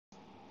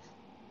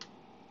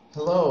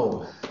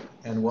Hello,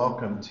 and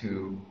welcome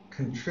to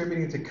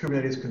Contributing to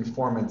Kubernetes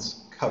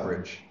Conformance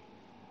coverage.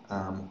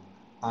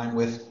 I'm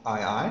with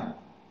ii,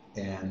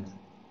 and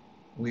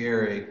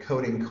we're a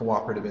coding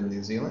cooperative in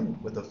New Zealand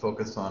with a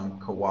focus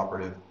on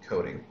cooperative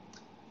coding.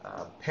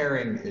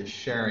 Pairing is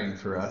sharing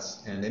for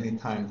us, and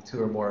anytime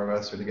two or more of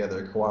us are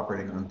together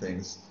cooperating on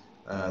things,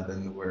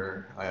 then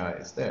ii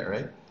is there,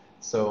 right?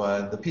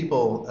 So the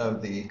people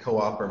of the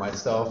co-op are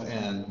myself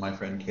and my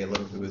friend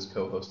Caleb, who is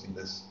co-hosting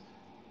this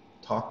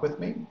talk with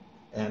me,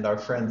 and our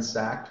friend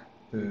Zach,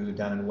 who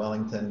down in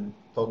Wellington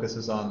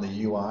focuses on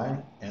the UI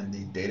and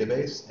the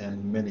database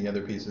and many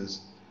other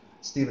pieces.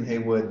 Stephen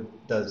Haywood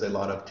does a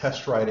lot of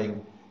test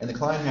writing, and the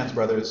Kleinhans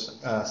brothers,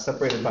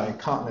 separated by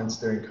continents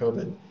during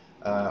COVID,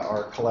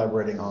 are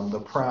collaborating on the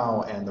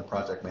PROW and the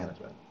project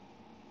management.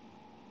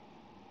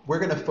 We're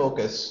going to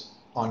focus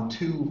on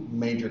two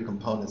major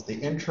components, the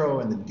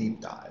intro and the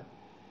deep dive.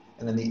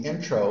 And in the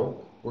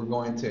intro, we're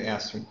going to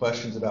ask some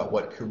questions about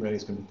what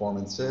Kubernetes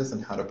Conformance is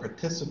and how to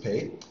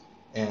participate,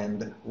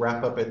 and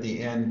wrap up at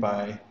the end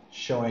by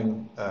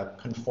showing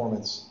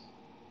conformance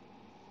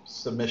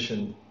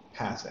submission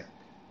passing.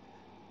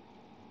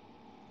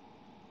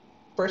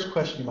 First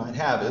question you might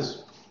have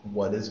is,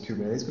 what is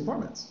Kubernetes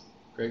Conformance?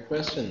 Great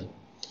question.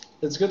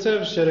 It's good to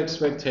have shared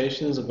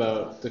expectations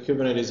about the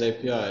Kubernetes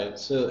API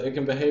so it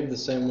can behave the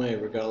same way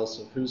regardless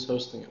of who's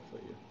hosting it for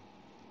you.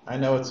 I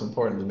know it's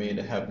important to me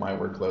to have my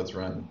workloads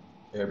run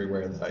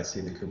everywhere that I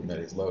see the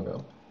Kubernetes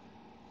logo.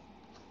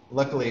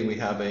 Luckily, we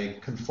have a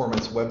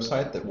conformance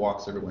website that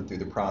walks everyone through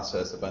the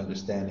process of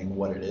understanding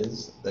what it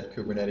is that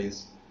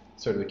Kubernetes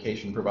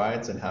certification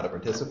provides and how to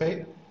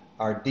participate.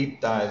 Our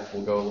deep dive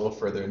will go a little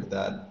further into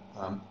that.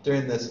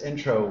 During this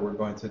intro, we're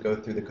going to go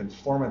through the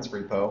conformance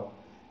repo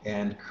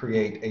and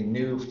create a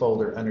new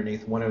folder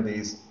underneath one of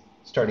these,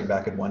 starting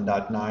back at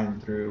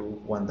 1.9 through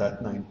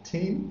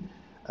 1.19.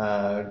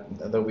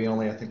 Though we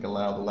only, I think,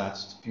 allow the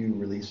last few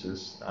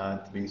releases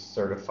to be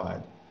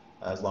certified,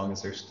 as long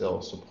as they're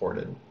still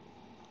supported.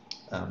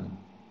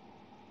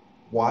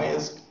 Why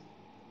is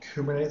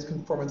Kubernetes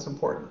Conformance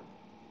important?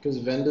 Because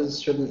vendors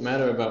shouldn't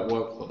matter about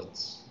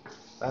workloads.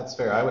 That's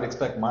fair. I would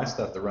expect my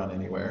stuff to run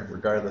anywhere,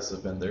 regardless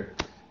of vendor.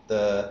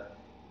 The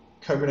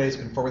Kubernetes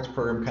Conformance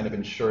program kind of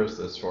ensures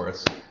this for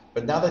us.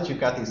 But now that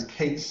you've got these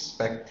case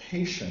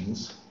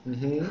expectations,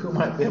 who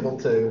might be able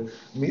to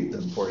meet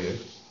them for you?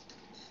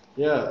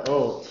 Yeah,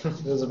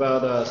 there's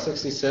about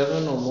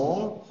 67 or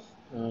more.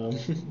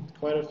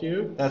 Quite a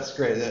few. That's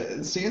great.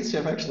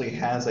 CNCF actually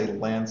has a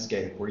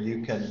landscape where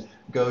you can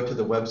go to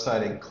the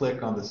website and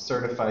click on the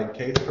certified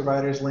case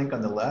providers link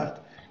on the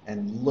left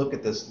and look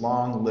at this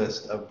long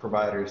list of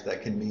providers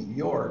that can meet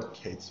your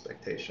case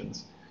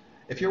expectations.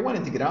 If you're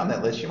wanting to get on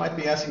that list, you might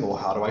be asking, well,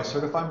 how do I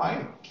certify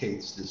my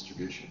case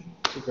distribution?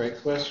 It's a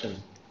great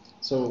question.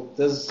 So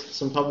there's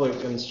some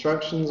public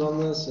instructions on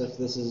this if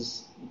this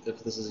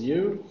is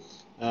you.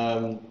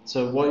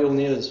 So what you'll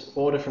need is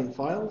 4 different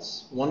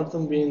files, one of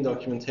them being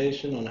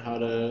documentation on how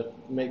to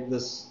make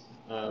this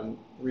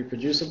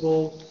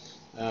reproducible.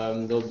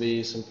 There'll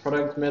be some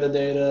product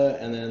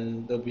metadata, and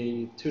then there'll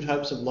be 2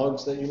 types of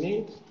logs that you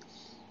need.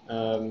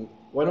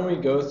 Why don't we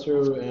go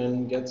through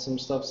and get some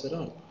stuff set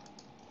up?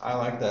 I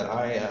like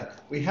that.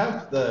 We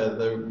have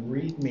the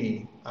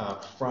README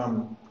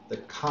from the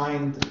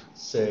kind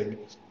SIG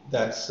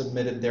that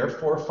submitted their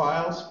 4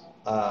 files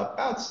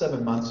about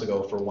 7 months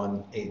ago for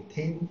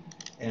 1.18.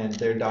 And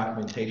their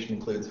documentation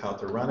includes how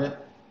to run it.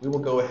 We will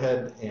go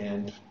ahead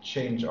and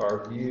change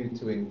our view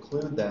to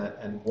include that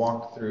and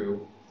walk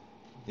through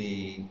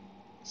the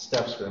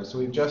steps for them. So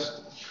we've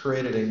just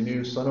created a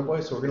new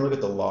Sonobuoy, so we're going to look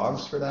at the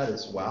logs for that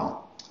as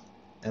well.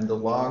 And the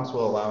logs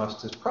will allow us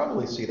to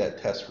probably see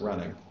that test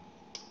running.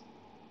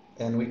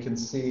 And we can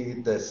see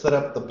the set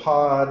up the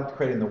pod,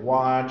 creating the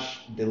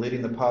watch,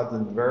 deleting the pods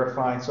and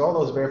verifying. So all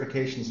those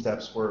verification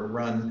steps were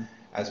run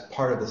as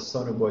part of the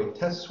Sonobuoy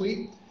test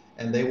suite,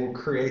 and they will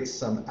create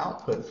some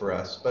output for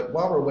us. But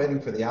while we're waiting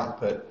for the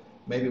output,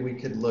 maybe we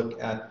could look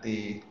at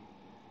the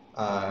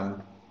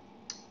kubectl,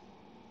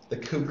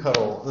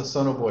 the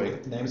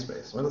Sonobuoy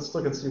namespace. Well, let's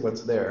look and see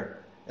what's there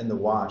in the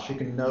watch. You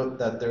can note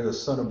that there's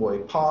a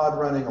Sonobuoy pod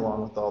running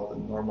along with all the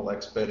normal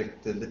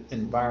expected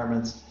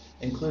environments,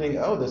 including,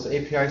 this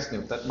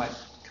APISnoop. That might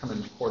come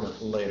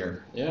important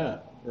later. Yeah,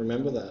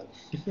 remember that.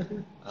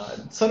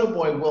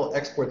 Sonobuoy will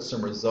export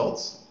some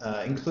results,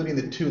 including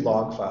the 2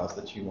 log files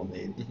that you will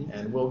need.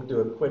 And we'll do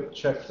a quick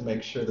check to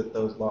make sure that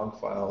those log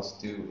files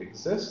do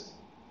exist.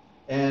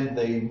 And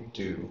they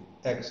do.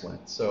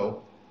 Excellent.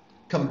 So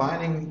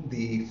combining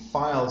the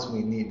files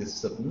we need to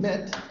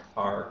submit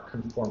our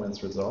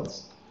conformance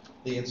results,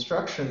 the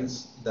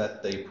instructions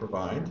that they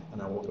provide,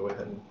 and I will go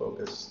ahead and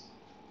focus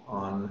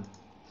on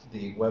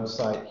the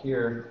website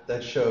here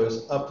that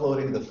shows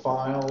uploading the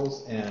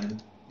files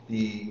and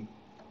the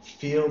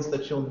fields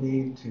that you'll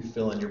need to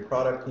fill in your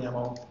product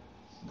YAML.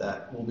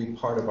 That will be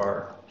part of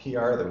our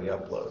PR that we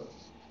upload.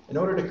 In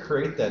order to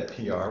create that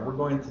PR, we're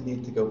going to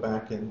need to go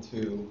back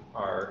into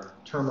our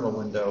terminal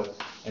window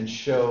and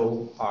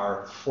show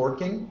our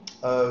forking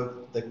of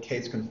the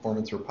case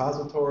conformance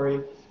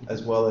repository,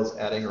 as well as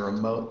adding a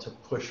remote to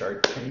push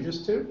our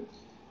changes to.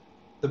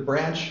 The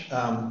branch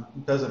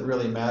doesn't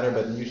really matter,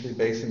 but usually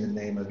basing the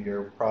name of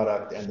your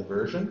product and the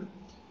version,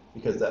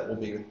 because that will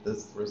be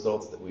the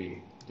results that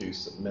we do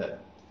submit.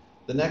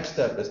 The next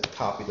step is to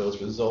copy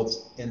those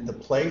results into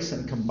place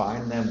and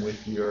combine them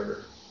with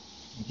your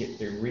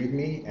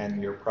README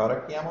and your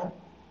product YAML.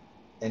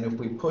 And if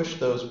we push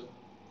those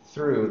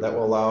through, that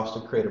will allow us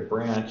to create a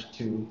branch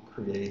to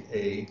create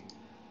a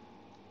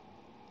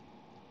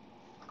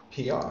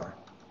PR.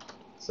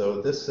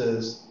 So this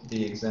is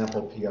the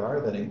example PR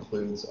that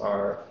includes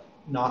our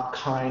not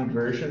kind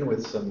version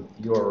with some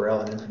URL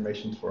and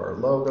information for our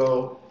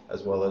logo,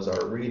 as well as our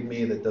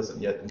README that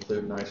doesn't yet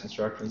include nice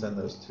instructions and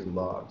those 2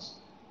 logs.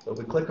 So if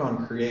we click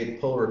on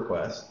Create Pull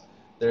Request,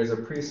 there's a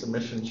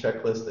pre-submission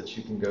checklist that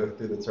you can go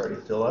through that's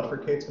already filled out for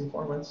case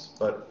conformance,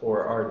 but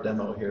for our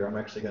demo here, I'm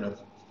actually going to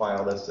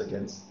file this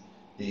against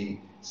the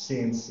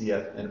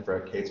CNCF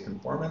infra case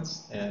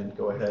conformance and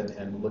go ahead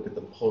and look at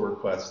the pull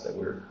requests that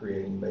we're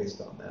creating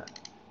based on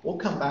that. We'll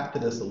come back to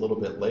this a little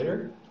bit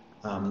later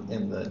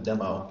in the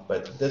demo,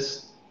 but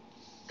this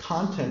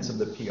contents of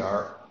the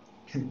PR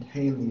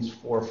contain these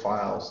 4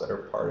 files that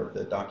are part of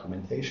the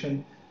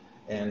documentation,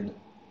 and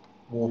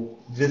we'll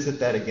visit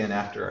that again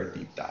after our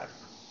deep dive.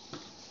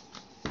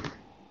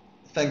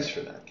 Thanks for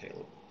that,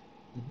 Caleb.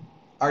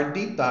 Our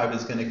deep dive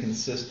is going to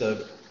consist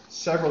of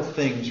several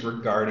things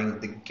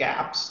regarding the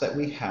gaps that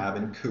we have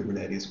in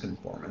Kubernetes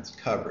conformance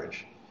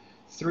coverage.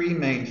 3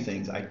 main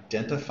things: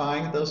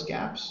 identifying those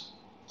gaps,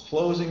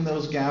 closing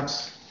those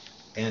gaps,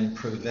 and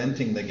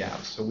preventing the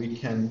gaps, so we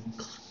can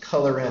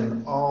color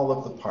in all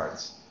of the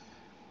parts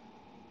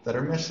that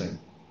are missing.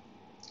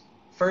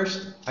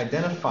 First,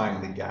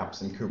 identifying the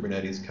gaps in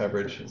Kubernetes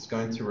coverage is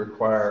going to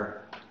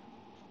require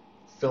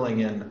filling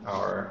in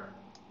our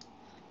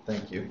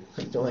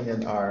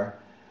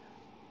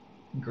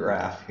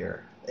graph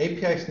here.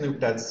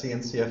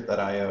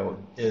 APISnoop.cncf.io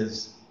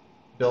is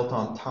built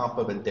on top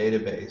of a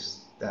database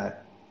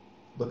that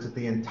looks at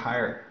the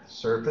entire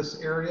surface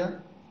area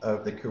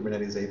of the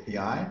Kubernetes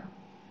API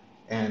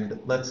and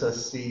lets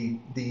us see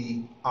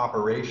the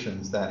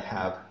operations that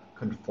have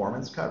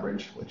conformance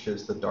coverage, which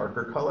is the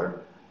darker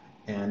color,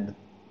 and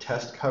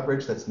test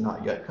coverage that's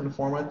not yet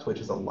conformance, which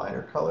is a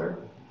lighter color,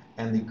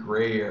 and the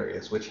gray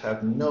areas, which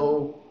have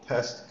no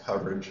test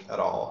coverage at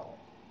all.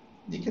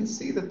 You can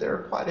see that there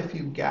are quite a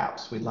few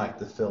gaps we'd like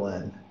to fill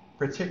in,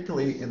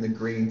 particularly in the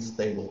green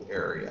stable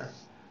area.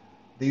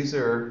 These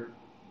are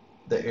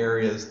the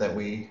areas that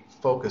we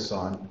focus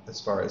on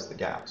as far as the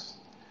gaps.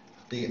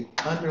 The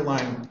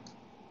underlying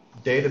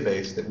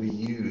database that we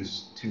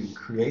use to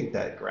create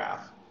that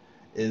graph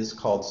is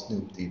called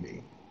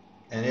SnoopDB,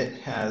 and it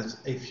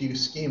has a few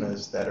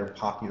schemas that are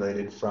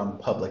populated from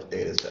public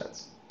data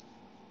sets.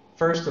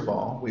 First of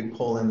all, we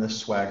pull in the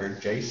Swagger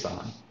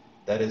JSON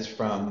that is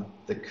from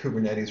the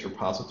Kubernetes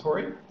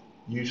repository,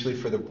 usually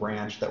for the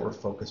branch that we're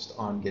focused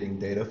on getting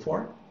data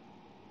for,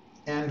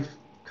 and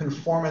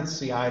conformance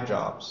CI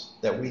jobs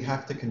that we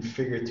have to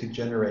configure to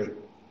generate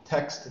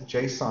text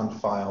JSON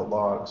file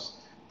logs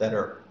that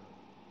are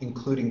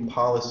including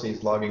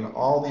policies logging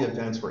all the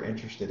events we're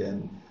interested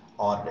in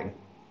auditing.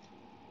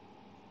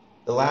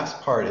 The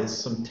last part is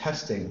some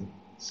testing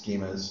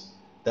schemas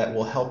that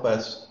will help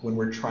us when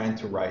we're trying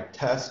to write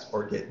tests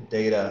or get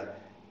data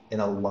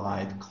in a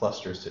live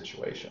cluster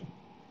situation.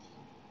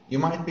 You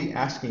might be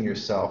asking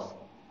yourself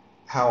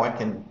how I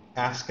can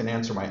ask and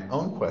answer my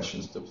own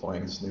questions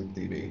deploying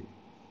SnoopDB.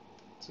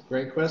 It's a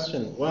great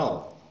question.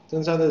 Well,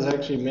 turns out there's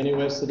actually many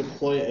ways to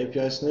deploy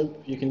APISnoop.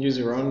 You can use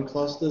your own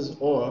clusters,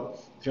 or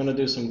if you want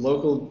to do some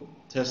local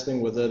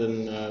testing with it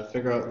and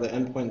figure out the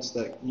endpoints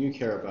that you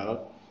care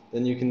about,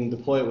 then you can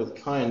deploy it with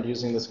kind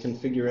using this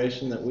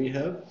configuration that we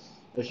have.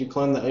 If you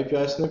clone the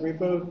APISnoop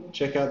repo,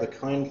 check out the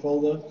kind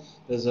folder.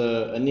 There's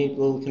a neat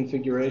little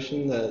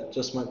configuration that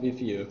just might be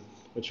for you,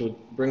 which will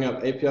bring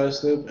up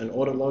APISnoop and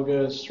audit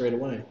logger straight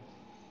away.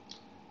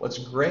 What's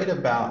great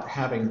about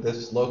having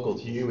this local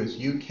to you is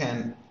you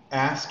can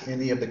ask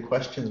any of the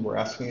questions we're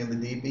asking in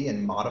the DB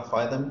and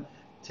modify them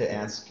to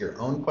ask your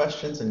own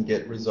questions and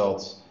get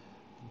results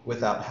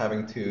without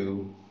having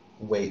to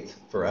wait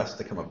for us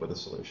to come up with a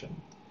solution.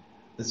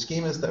 The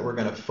schemas that we're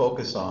going to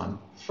focus on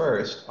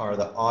first are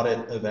the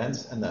audit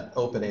events and the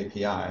Open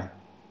API.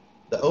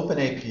 The Open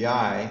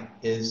API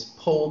is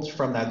pulled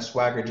from that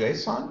Swagger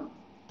JSON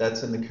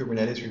that's in the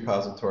Kubernetes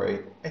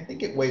repository. I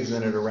think it weighs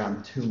in at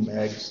around 2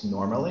 megs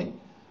normally,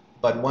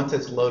 but once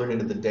it's loaded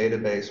into the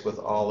database with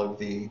all of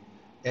the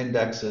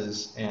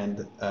indexes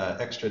and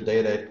extra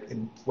data, it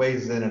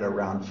weighs in at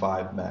around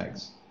 5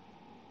 megs.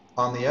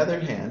 On the other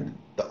hand,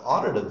 the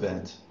audit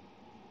event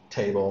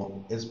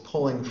table is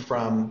pulling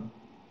from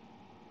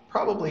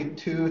probably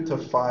 2 to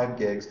 5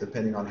 gigs,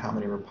 depending on how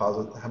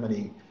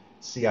many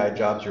CI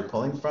jobs you're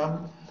pulling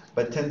from,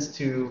 but tends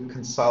to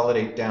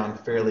consolidate down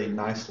fairly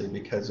nicely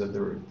because of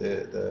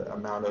the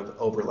amount of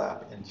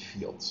overlap in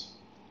fields.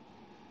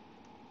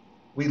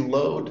 We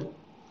load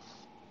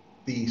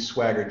the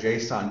Swagger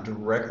JSON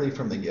directly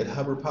from the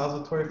GitHub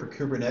repository for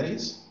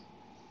Kubernetes.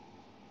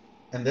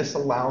 And this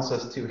allows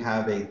us to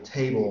have a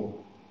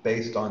table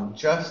based on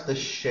just the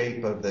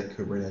shape of the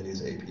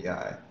Kubernetes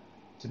API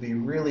to be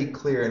really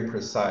clear and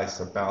precise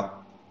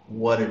about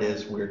what it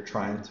is we're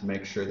trying to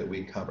make sure that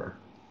we cover.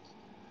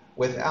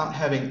 Without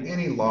having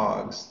any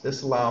logs,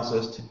 this allows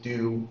us to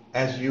do,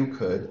 as you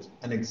could,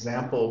 an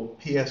example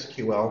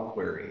PSQL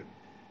query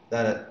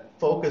that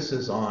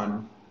focuses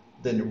on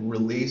the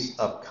release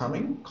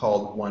upcoming,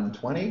 called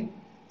 120,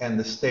 and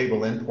the stable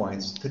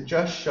endpoints to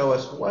just show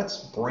us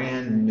what's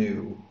brand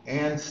new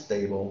and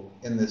stable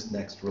in this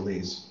next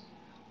release.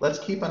 Let's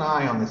keep an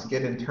eye on this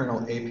Get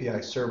Internal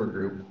API Server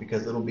group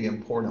because it'll be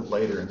important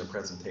later in the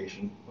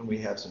presentation when we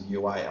have some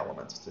UI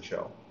elements to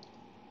show.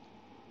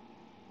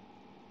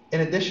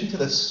 In addition to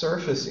the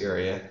surface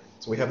area,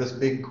 so we have this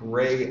big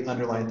gray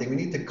underlying thing, we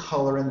need to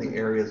color in the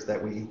areas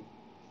that we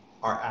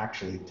are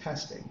actually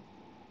testing.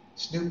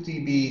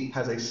 SnoopDB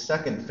has a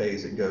second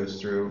phase it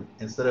goes through.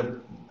 Instead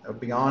of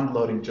beyond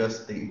loading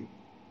just the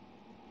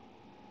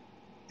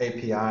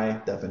API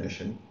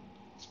definition,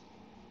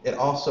 it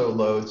also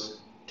loads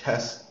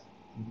test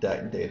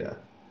data.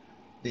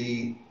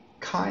 The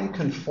kind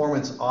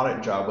conformance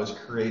audit job was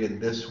created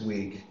this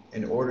week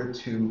in order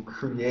to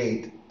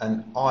create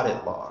an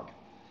audit log.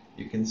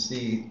 You can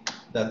see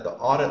that the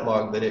audit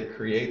log that it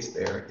creates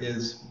there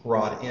is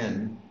brought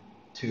in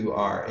to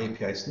our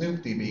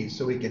APISnoop DB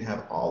so we can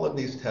have all of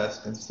these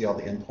tests and see all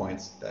the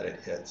endpoints that it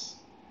hits.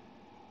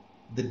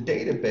 The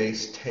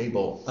database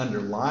table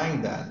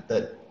underlying that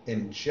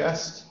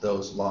ingests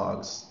those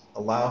logs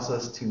allows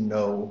us to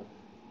know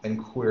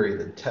and query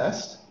the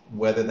test,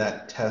 whether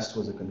that test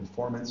was a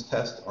conformance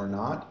test or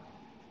not,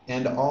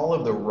 and all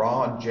of the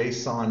raw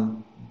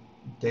JSON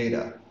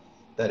data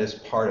that is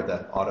part of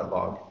that audit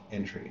log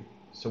entry.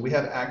 So we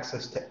have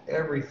access to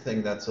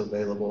everything that's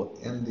available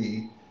in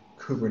the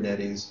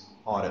Kubernetes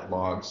audit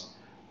logs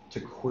to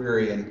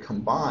query and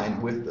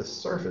combine with the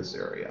surface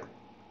area.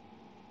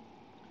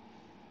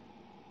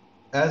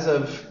 As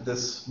of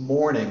this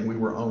morning, we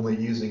were only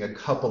using a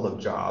couple of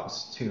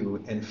jobs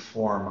to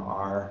inform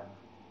our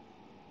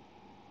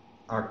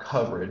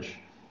coverage,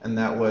 and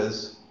that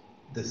was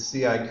the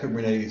CI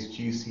Kubernetes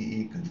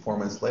GCE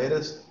Conformance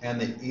Latest and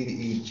the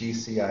ii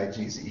GCI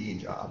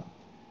GCE job.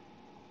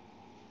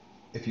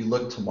 If you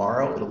look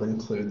tomorrow, it'll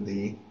include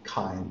the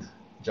kind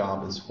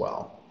job as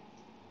well.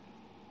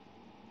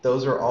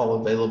 Those are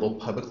all available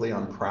publicly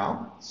on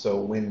Prow,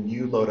 so when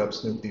you load up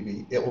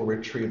SnoopDB, it will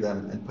retrieve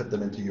them and put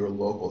them into your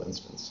local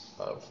instance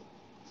of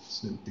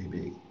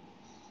SnoopDB.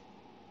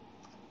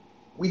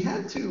 We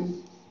had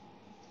to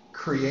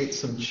create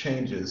some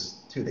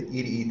changes to the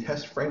EDE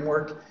test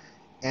framework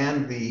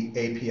and the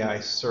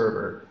API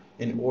server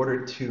in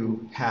order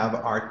to have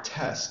our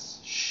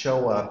tests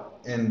show up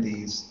in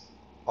these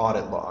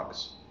audit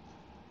logs.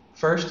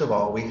 First of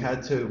all, we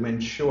had to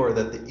ensure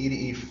that the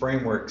EDE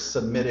framework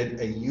submitted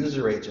a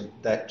user agent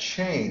that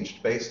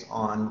changed based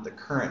on the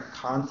current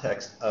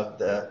context of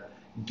the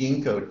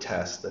Ginkgo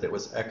test that it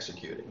was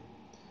executing.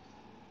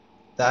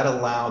 That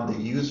allowed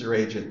the user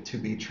agent to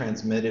be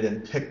transmitted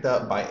and picked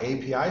up by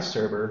API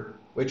server,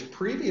 which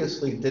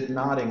previously did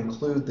not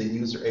include the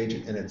user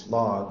agent in its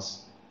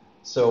logs.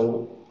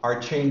 So our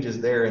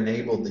changes there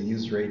enabled the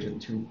user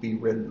agent to be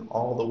written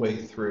all the way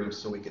through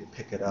so we could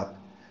pick it up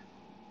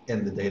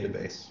in the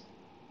database.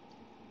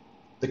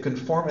 The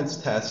conformance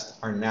tests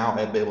are now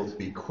able to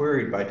be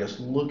queried by just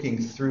looking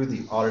through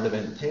the audit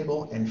event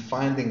table and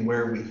finding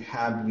where we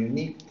have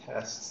unique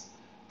tests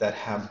that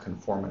have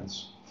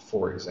conformance,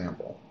 for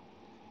example.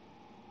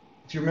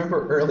 If you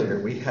remember earlier,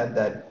 we had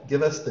that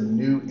give us the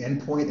new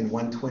endpoint in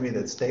 120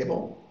 that's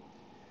stable.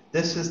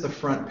 This is the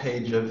front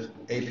page of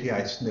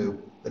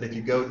APISnoop, that if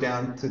you go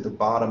down to the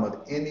bottom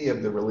of any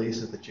of the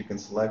releases that you can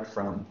select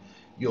from,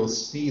 you'll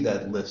see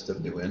that list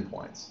of new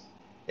endpoints.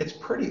 It's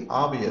pretty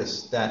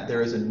obvious that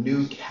there is a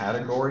new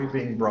category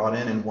being brought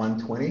in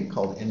 120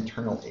 called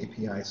Internal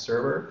API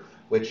Server,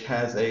 which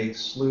has a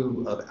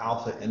slew of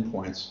alpha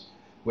endpoints,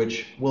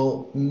 which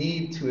will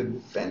need to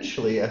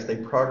eventually, as they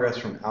progress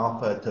from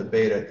alpha to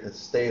beta to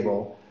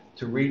stable,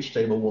 to reach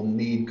stable, will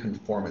need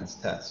conformance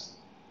tests.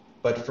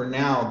 But for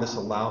now, this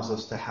allows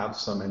us to have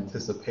some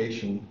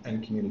anticipation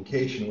and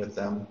communication with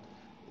them,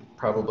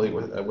 probably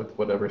with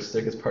whatever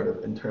SIG is part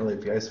of internal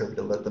API server,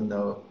 to let them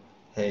know,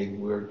 hey,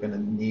 we're going to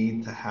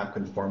need to have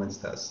conformance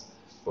tests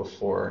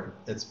before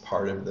it's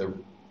part of the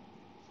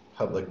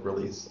public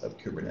release of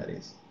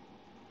Kubernetes.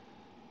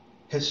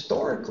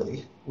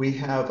 Historically, we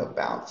have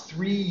about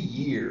 3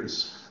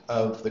 years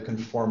of the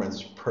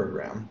conformance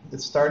program. It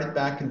started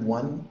back in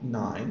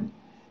 1.9,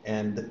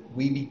 and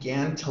we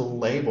began to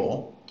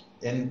label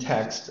in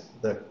text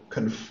the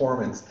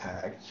conformance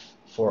tag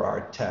for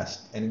our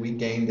test, and we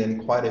gained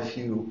in quite a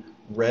few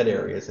red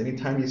areas.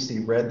 Anytime you see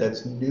red,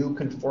 that's new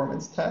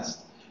conformance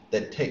tests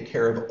that take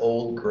care of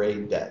old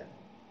gray debt.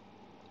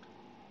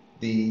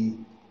 The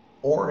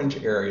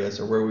orange areas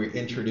are where we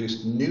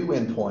introduced new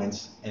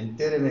endpoints and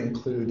didn't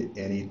include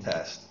any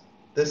test.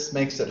 This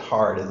makes it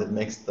hard, as it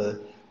makes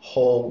the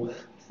hole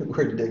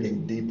we're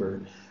digging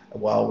deeper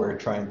while we're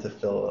trying to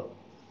fill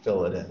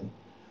it in.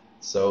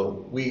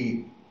 So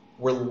we're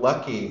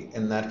lucky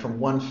in that from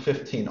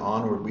 1.15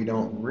 onward, we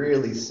don't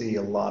really see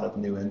a lot of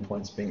new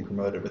endpoints being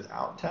promoted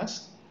without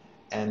test.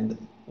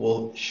 And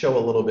we'll show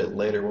a little bit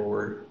later where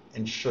we're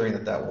ensuring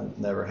that that will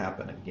never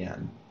happen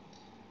again.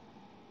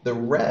 The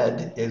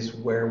red is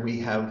where we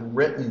have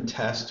written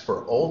tests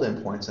for old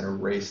endpoints and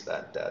erased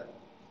that debt.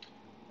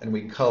 And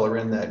we color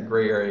in that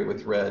gray area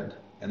with red,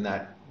 and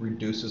that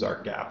reduces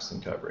our gaps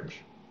in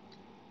coverage.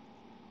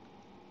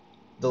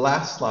 The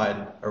last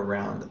slide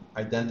around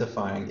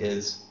identifying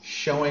is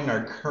showing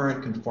our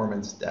current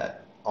conformance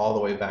debt all the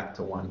way back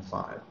to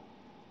 1.5.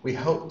 We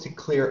hope to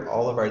clear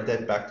all of our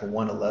debt back to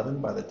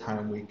 1.11 by the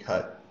time we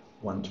cut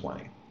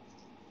 1.20.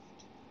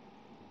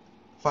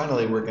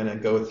 Finally, we're going to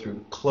go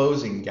through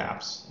closing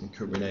gaps in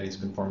Kubernetes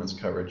conformance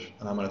coverage,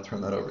 and I'm going to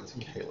turn that over to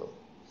Caleb.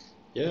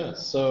 Yeah,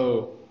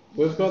 so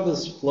we've got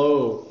this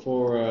flow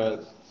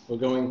for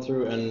going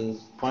through and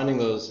finding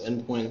those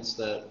endpoints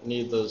that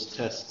need those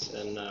tests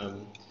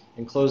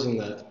and closing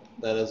that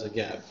as a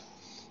gap.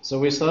 So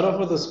we start off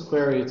with this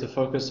query to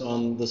focus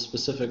on the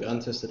specific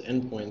untested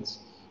endpoints.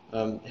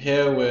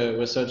 Here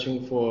we're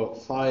searching for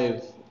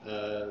 5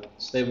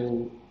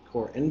 stable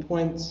core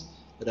endpoints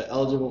that are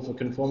eligible for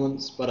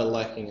conformance but are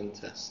lacking in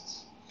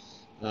tests.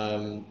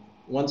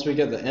 Once we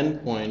get the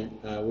endpoint,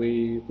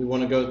 we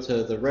want to go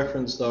to the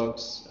reference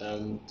docs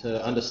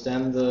to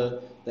understand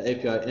the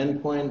API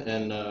endpoint,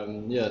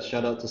 and yeah,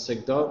 shout out to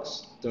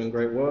SIG-Docs, doing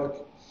great work.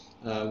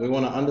 We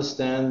want to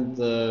understand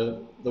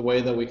the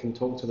way that we can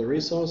talk to the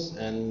resource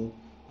and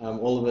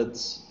all of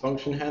its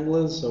function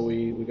handlers, so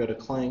we go to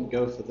client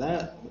go for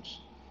that, which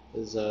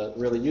is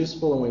really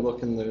useful, and we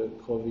look in the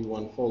core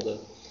v1 folder.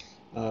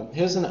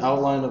 Here's an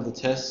outline of the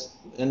test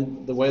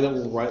and the way that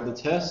we'll write the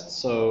test.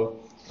 So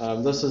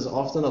this is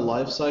often a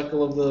life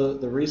cycle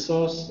of the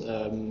resource.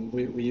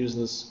 We use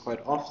this quite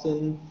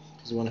often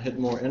because we want to hit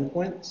more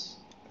endpoints.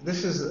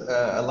 This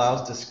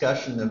allows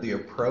discussion of the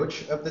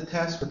approach of the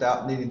test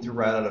without needing to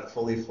write out a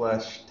fully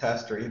fleshed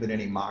test or even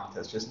any mock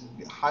test, just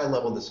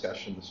high-level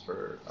discussions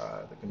for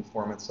the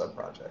conformance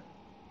subproject.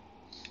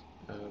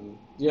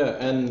 Yeah,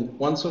 and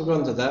once we've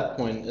gotten to that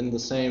point, in the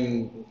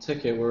same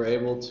ticket, we're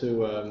able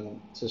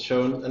to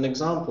show an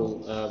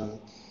example.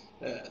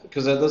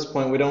 Because at this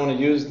point, we don't want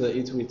to use the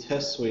E2E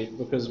test suite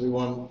because we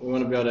want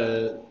to be able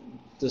to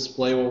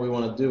display what we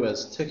want to do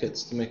as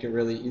tickets to make it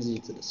really easy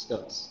to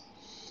discuss.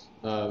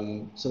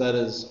 So that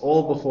is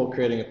all before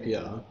creating a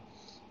PR.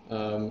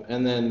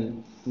 And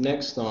then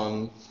next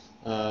on,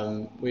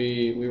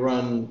 we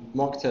run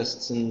mock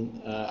tests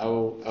in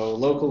our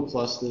local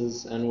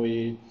clusters, and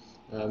we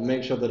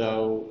make sure that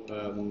our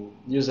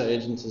user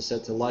agent is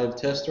set to live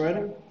test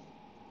writing.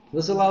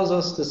 This allows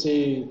us to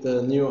see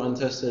the new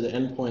untested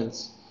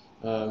endpoints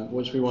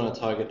which we want to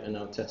target in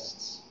our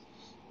tests.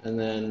 And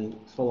then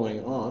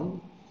following on,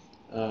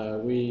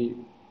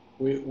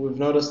 we've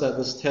noticed that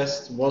this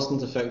test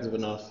wasn't effective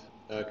enough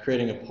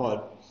creating a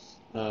pod,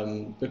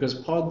 because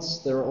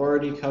pods, they're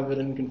already covered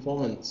in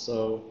conformance,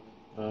 so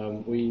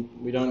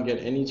we don't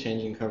get any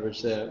change in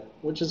coverage there,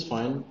 which is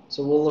fine.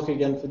 So we'll look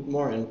again for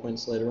more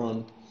endpoints later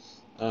on.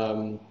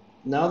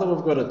 Now that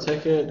we've got a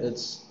ticket,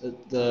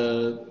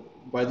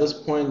 by this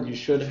point you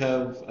should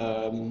have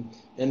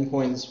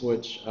endpoints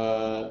which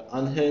are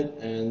unhit,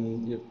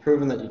 and you've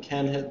proven that you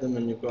can hit them,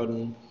 and you've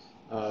gotten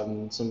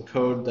some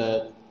code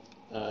that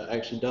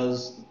actually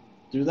does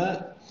do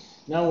that.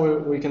 Now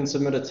we can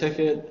submit a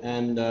ticket,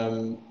 and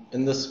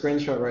in this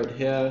screenshot right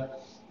here,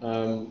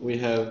 we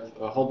have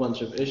a whole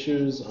bunch of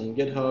issues on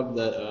GitHub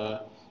that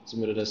are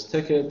submitted as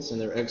tickets,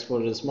 and they're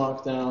exported as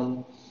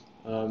Markdown,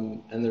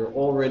 and they're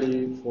all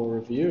ready for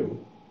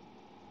review.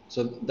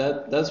 So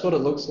that's what it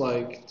looks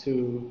like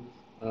to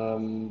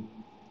find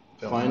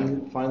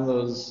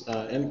those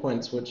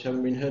endpoints which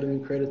haven't been hit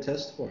and create a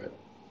test for it.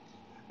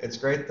 It's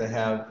great to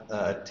have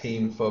a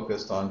team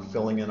focused on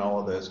filling in all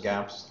of those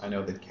gaps. I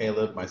know that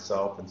Caleb,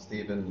 myself, and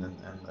Stephen,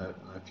 and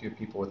a few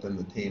people within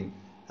the team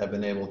have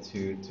been able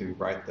to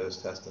write those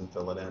tests and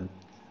fill it in.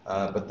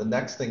 But the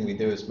next thing we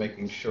do is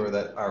making sure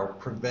that our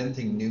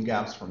preventing new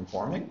gaps from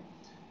forming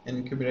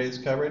in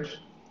Kubernetes coverage.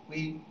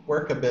 We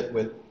work a bit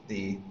with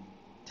the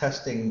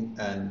testing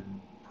and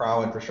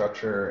PROW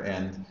infrastructure,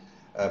 and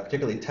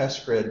particularly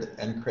test grid,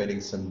 and creating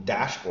some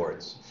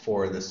dashboards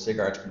for the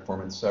SIG-Arch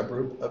conformance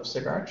subgroup of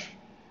SIG-Arch.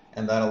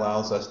 And that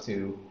allows us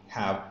to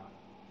have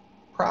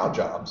PROW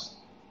jobs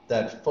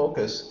that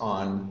focus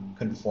on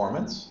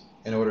conformance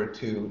in order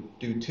to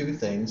do 2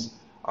 things.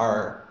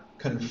 Our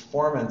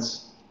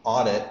conformance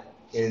audit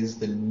is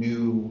the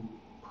new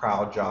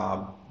PROW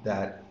job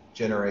that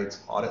generates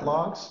audit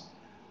logs,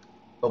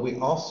 but we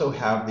also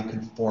have the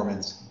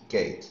conformance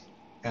gate.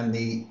 And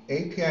the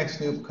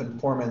APISnoop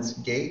conformance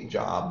gate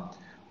job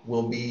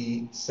will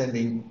be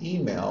sending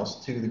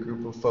emails to the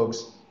group of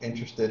folks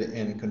interested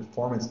in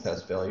conformance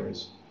test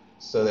failures,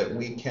 so that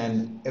we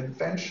can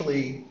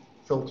eventually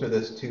filter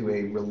this to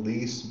a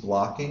release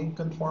blocking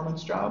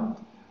conformance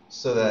job,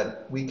 so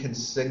that we can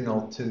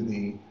signal to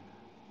the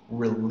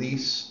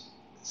release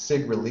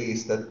SIG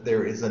release that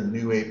there is a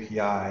new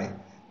API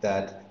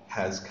that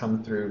has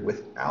come through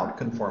without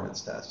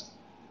conformance test.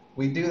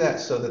 We do that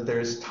so that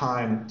there's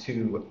time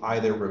to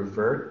either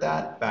revert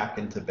that back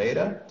into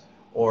beta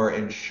or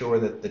ensure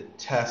that the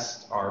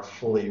tests are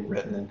fully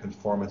written in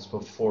conformance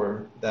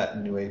before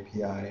that new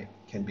API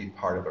can be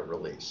part of a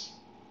release.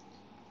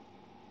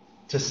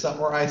 To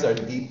summarize, our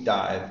deep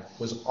dive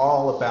was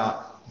all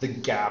about the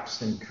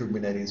gaps in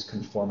Kubernetes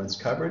conformance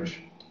coverage,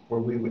 where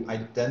we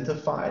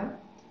identified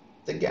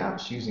the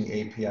gaps using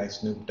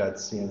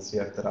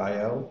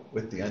APISnoop.cncf.io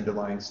with the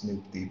underlying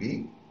Snoop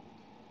DB.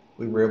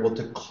 We were able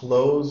to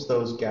close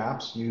those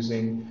gaps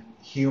using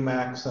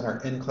Humax and our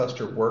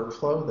in-cluster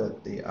workflow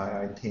that the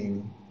II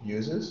team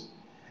uses.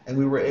 And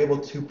we were able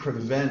to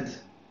prevent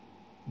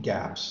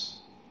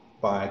gaps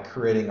by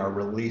creating our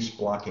release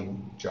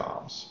blocking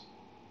jobs.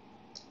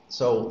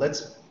 So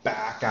let's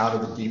back out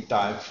of the deep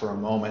dive for a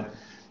moment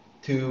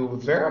to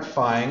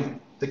verifying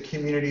the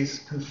community's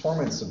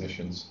conformance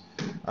submissions.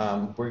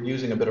 We're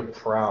using a bit of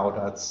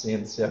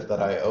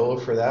prow.cncf.io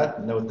for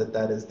that. Note that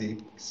that is the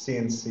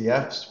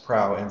CNCF's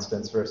prow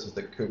instance versus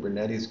the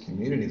Kubernetes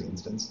community's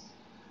instance.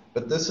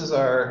 But this is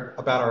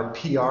about our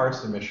PR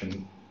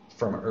submission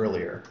from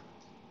earlier.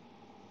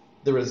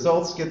 The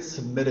results get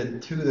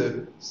submitted to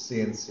the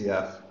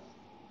CNCF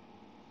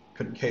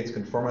Kate's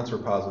conformance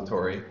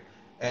repository,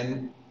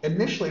 and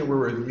initially were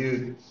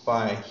reviewed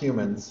by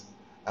humans,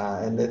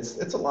 and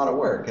it's a lot of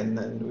work, and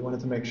then we wanted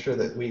to make sure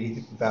that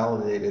we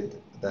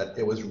validated that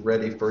it was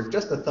ready for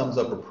just a thumbs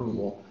up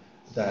approval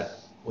that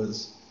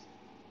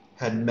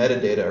had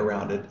metadata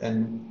around it.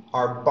 And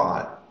our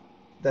bot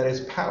that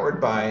is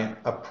powered by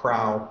a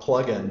Prow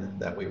plugin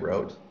that we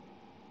wrote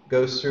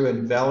goes through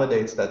and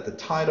validates that the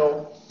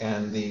title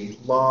and the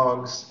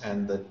logs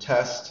and the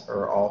test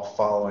are all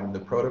following the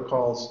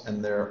protocols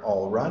and they're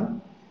all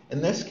run.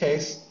 In this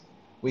case,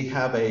 we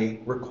have a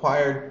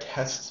required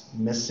test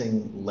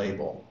missing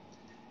label.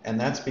 And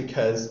that's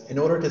because in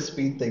order to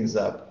speed things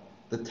up,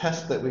 the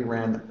test that we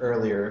ran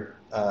earlier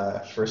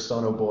for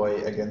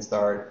Sonoboy against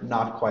our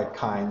not quite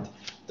kind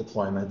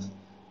deployment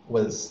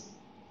was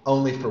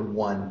only for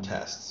one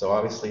test. So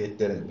obviously it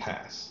didn't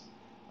pass.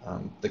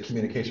 The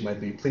communication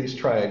might be, please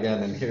try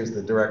again, and here's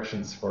the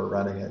directions for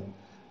running it.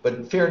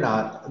 But fear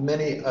not,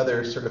 many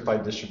other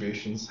certified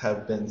distributions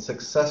have been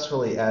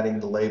successfully adding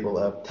the label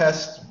of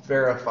test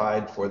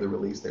verified for the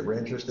release they were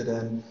interested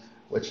in,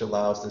 which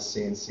allows the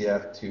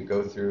CNCF to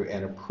go through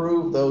and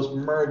approve those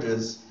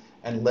merges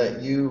and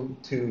let you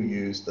too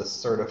use the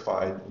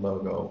certified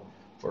logo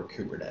for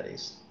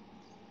Kubernetes.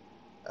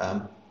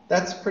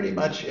 That's pretty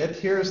much it.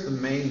 Here's the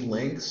main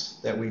links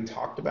that we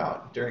talked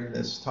about during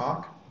this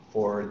talk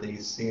for the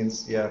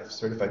CNCF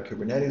Certified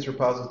Kubernetes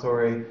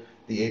repository,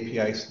 the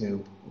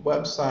APISnoop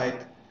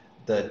website,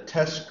 the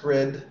test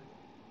grid,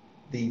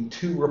 the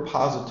 2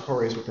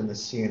 repositories within the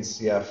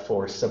CNCF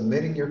for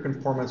submitting your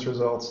conformance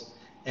results,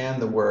 and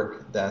the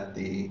work that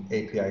the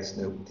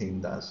APISnoop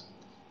team does.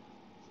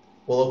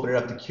 We'll open it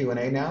up to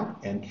Q&A now,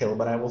 and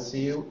Caleb and I will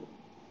see you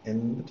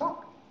in the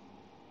talk.